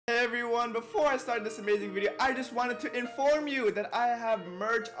everyone, before I start this amazing video, I just wanted to inform you that I have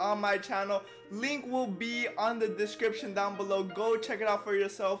merch on my channel. Link will be on the description down below. Go check it out for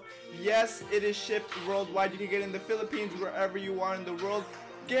yourself. Yes, it is shipped worldwide. You can get it in the Philippines, wherever you are in the world.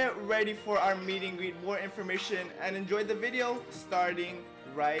 Get ready for our meet and greet. More information and enjoy the video starting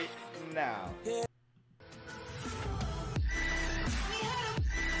right now.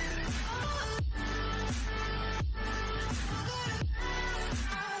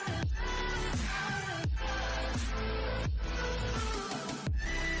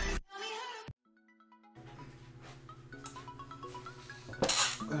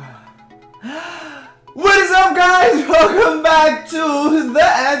 What is up, guys? Welcome back to the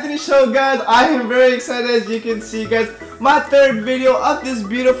Anthony Show, guys. I am very excited, as you can see, guys. My third video of this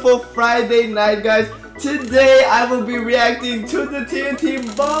beautiful Friday night, guys. Today I will be reacting to the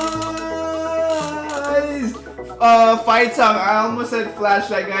TNT BOYS fight song. I almost said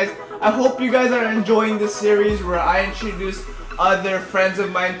flashlight, guys. I hope you guys are enjoying this series where I introduce other friends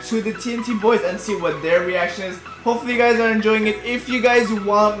of mine to the TNT BOYS and see what their reaction is. Hopefully you guys are enjoying it. If you guys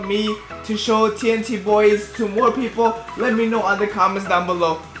want me to show TNT BOYS to more people, let me know on the comments down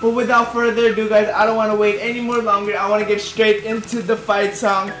below. But without further ado, guys, I don't want to wait any more longer. I want to get straight into the fight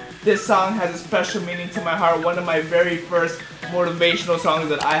song. This song has a special meaning to my heart. One of my very first motivational songs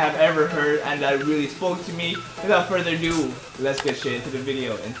that I have ever heard and that really spoke to me. Without further ado, let's get straight into the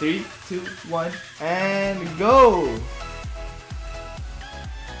video. In 3, 2, 1, and go!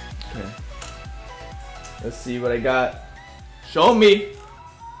 Okay. Let's see what I got. Show me!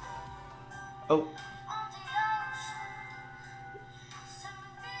 Oh.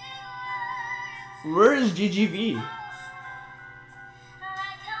 Where is GGV?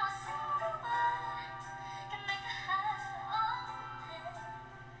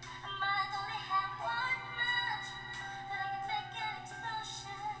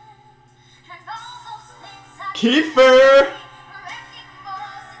 Kiefer!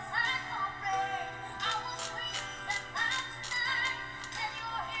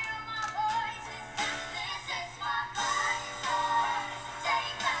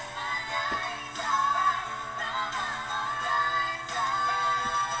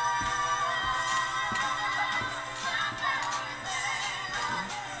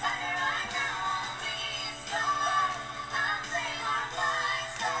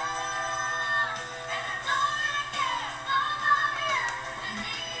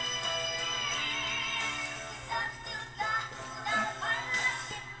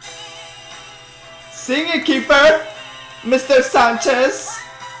 Sing it, kiefer, Mr. Sanchez.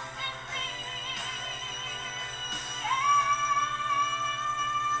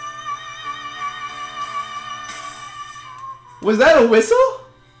 Was that a whistle?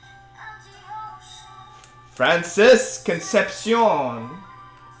 Francis, Concepcion.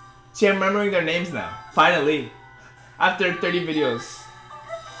 See, I'm remembering their names now. Finally. After 30 videos.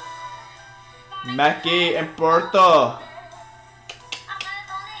 Mackie and Porto.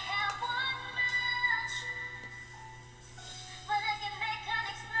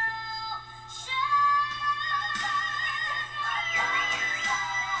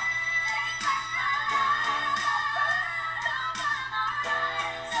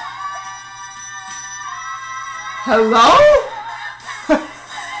 Hello?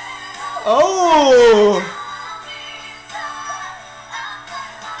 Oh!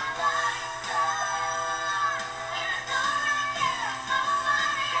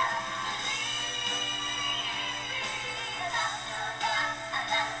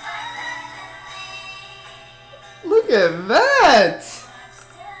 Look at that!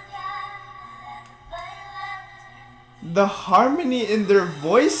 The harmony in their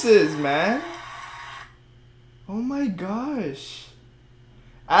voices, man. Oh my gosh.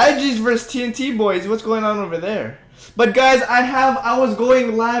 Aggies versus TNT BOYS. What's going on over there? But guys, I was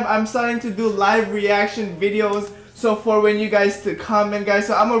going live. I'm starting to do live reaction videos. So for when you guys to comment, guys.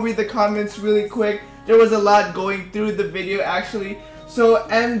 So I'm gonna read the comments really quick. There was a lot going through the video actually. So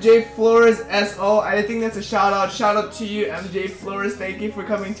MJ Flores SO, I think that's a shout out. Shout out to you, MJ Flores. Thank you for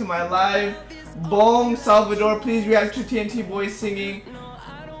coming to my live. Bong Salvador, please react to TNT BOYS singing.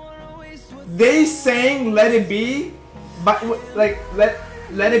 They sang "Let It Be," but like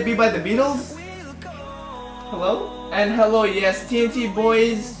let it be by the Beatles. Hello and hello, yes, TNT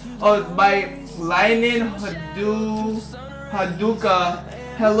BOYS. Oh, by Linen Haduka.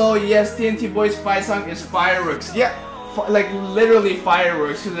 Hello, yes, TNT BOYS fight song is fireworks. Yeah, like literally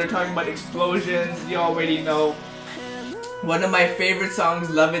fireworks. So they're talking about explosions. You already know. One of my favorite songs,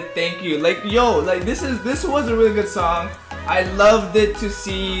 love it, thank you. Like, yo, like this was a really good song. I loved it to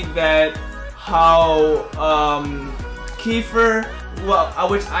see that how kiefer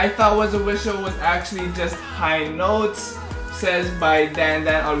which I thought was a whistle, was actually just high notes. Says by Dan.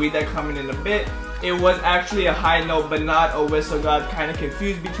 I'll read that comment in a bit. It was actually a high note, but not a whistle. Got kind of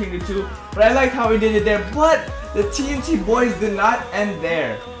confused between the two, but I liked how he did it there. But the TNT boys did not end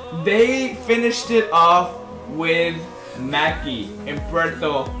there. They finished it off with Mackie.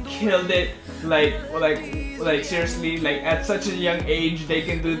 Umberto killed it. Like seriously, like at such a young age they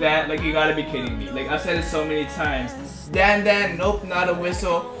can do that. Like, you gotta be kidding me. Like, I've said it so many times. Dan, nope, not a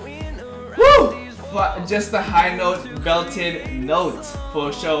whistle. Woo! Just a high note, belted note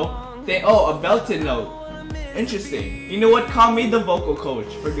for show. Oh, a belted note. Interesting. You know what? Call me the vocal coach,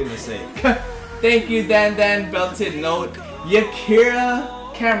 for goodness sake. Thank you, Dan, belted note.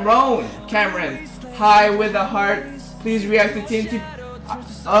 Yakira Cameron, hi with a heart. Please react to TNT.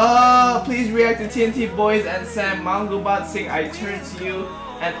 Please react to TNT Boys and Sam Mangobot sing I Turn to You,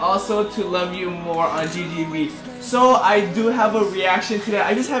 and also to love you more on GGV. So I do have a reaction to that.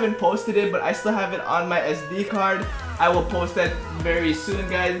 I just haven't posted it, but I still have it on my SD card. I will post that very soon,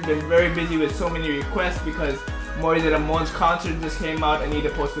 guys. Been very busy with so many requests because Moise de Ramon's concert just came out. I need to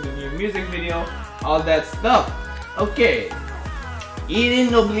post a new music video, all that stuff. Okay,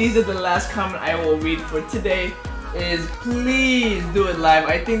 Eden Nobliza, the last comment I will read for today is please do it live.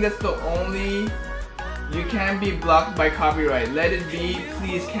 I think that's the only. You can be blocked by copyright. Let it be.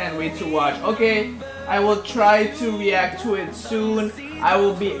 Please, can't wait to watch. Okay, I will try to react to it soon. I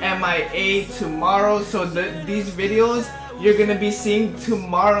will be MIA tomorrow, so these videos you're gonna be seeing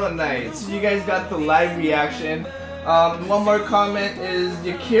tomorrow night. So you guys got the live reaction. One more comment is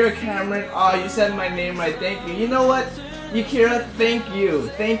Yakira Cameron. Oh, you said my name right. Thank you. You know what, Yakira? Thank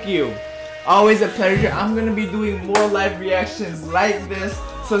you. Always a pleasure. I'm gonna be doing more live reactions like this.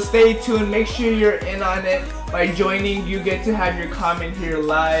 So stay tuned, make sure you're in on it. By joining, you get to have your comment here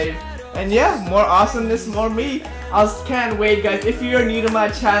live. And yeah, more awesomeness, more me. I can't wait, guys. If you're new to my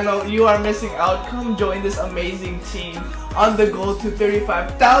channel, you are missing out. Come join this amazing team on the goal to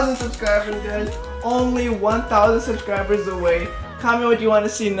 35,000 subscribers, guys. Only 1,000 subscribers away. Comment what you want to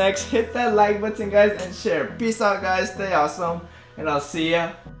see next. Hit that like button, guys, and share. Peace out, guys. Stay awesome. And I'll see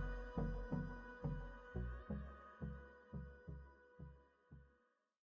ya